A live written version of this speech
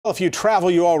Well, if you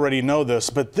travel, you already know this,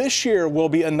 but this year will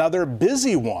be another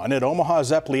busy one at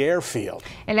Omaha's Eppley Airfield.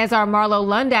 And as our Marlo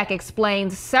Lundak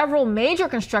explains, several major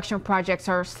construction projects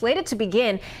are slated to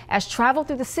begin as travel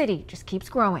through the city just keeps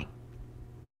growing.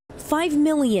 5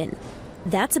 million.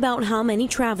 That's about how many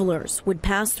travelers would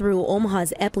pass through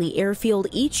Omaha's Eppley Airfield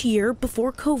each year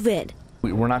before COVID.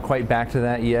 We're not quite back to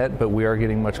that yet, but we are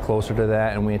getting much closer to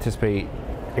that, and we anticipate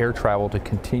air travel to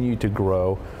continue to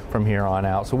grow from here on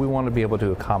out, so we want to be able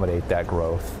to accommodate that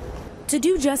growth. To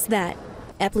do just that,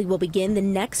 Eppley will begin the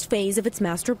next phase of its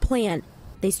master plan.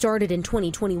 They started in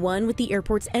 2021 with the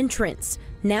airport's entrance.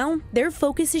 Now their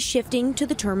focus is shifting to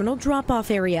the terminal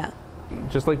drop-off area.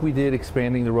 Just like we did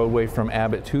expanding the roadway from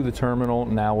Abbott to the terminal,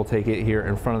 now we'll take it here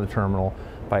in front of the terminal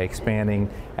by expanding,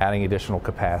 adding additional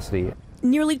capacity.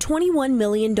 Nearly $21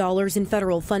 million in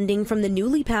federal funding from the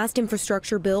newly passed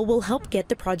infrastructure bill will help get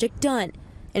the project done.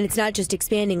 And it's not just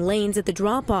expanding lanes at the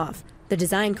drop-off. The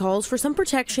design calls for some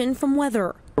protection from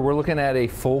weather. We're looking at a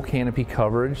full canopy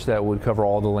coverage that would cover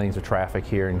all the lanes of traffic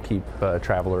here and keep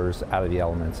travelers out of the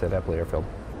elements at Eppley Airfield.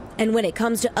 And when it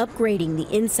comes to upgrading the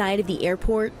inside of the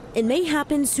airport, it may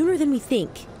happen sooner than we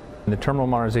think. The terminal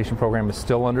modernization program is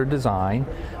still under design,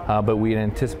 but we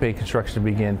anticipate construction to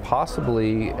begin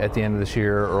possibly at the end of this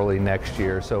year or early next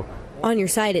year. So, on your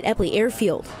side at Eppley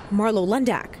Airfield, Marlo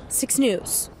Lundak, 6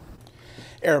 News.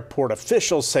 Airport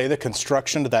officials say the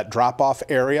construction to that drop-off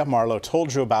area Marlo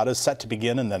told you about is set to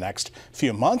begin in the next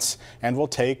few months and will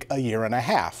take a year and a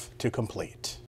half to complete.